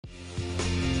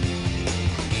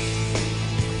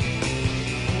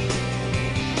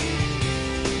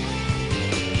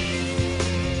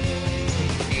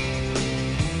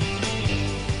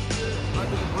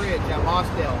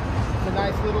Mossdale. It's a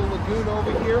nice little lagoon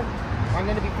over here. I'm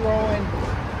going to be throwing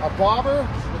a bobber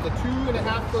with a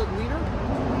 2.5-foot leader.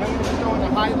 And I'm going to be throwing a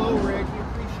high-low rig. We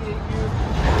appreciate you.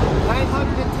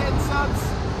 910 subs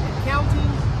and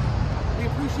counting. We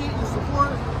appreciate your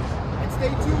support. And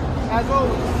stay tuned, as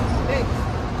always. Thanks.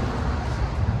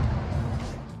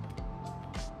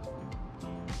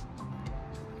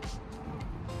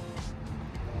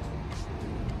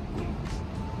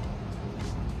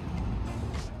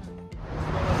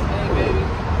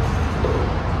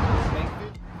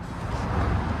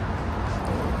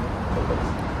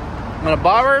 I'm gonna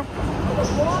bobber.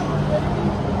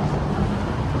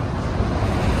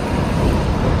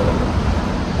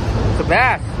 It's a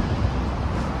bass.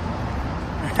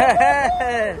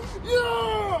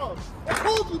 Yeah! I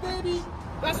told you, baby.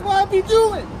 That's what I be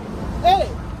doing. Hey,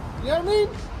 you know what I mean?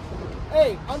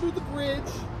 Hey, under the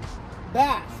bridge,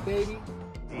 bass, baby.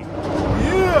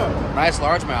 Yeah! Nice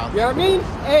largemouth. You know what I mean?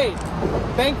 Hey,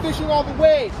 bank fishing all the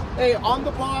way. Hey, on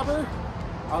the bobber,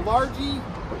 a largie,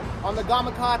 on the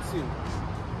gamakatsu.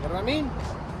 You know what I mean?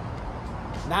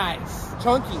 Nice.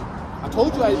 Chunky. I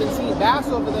told you I've been seeing bass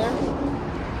over there.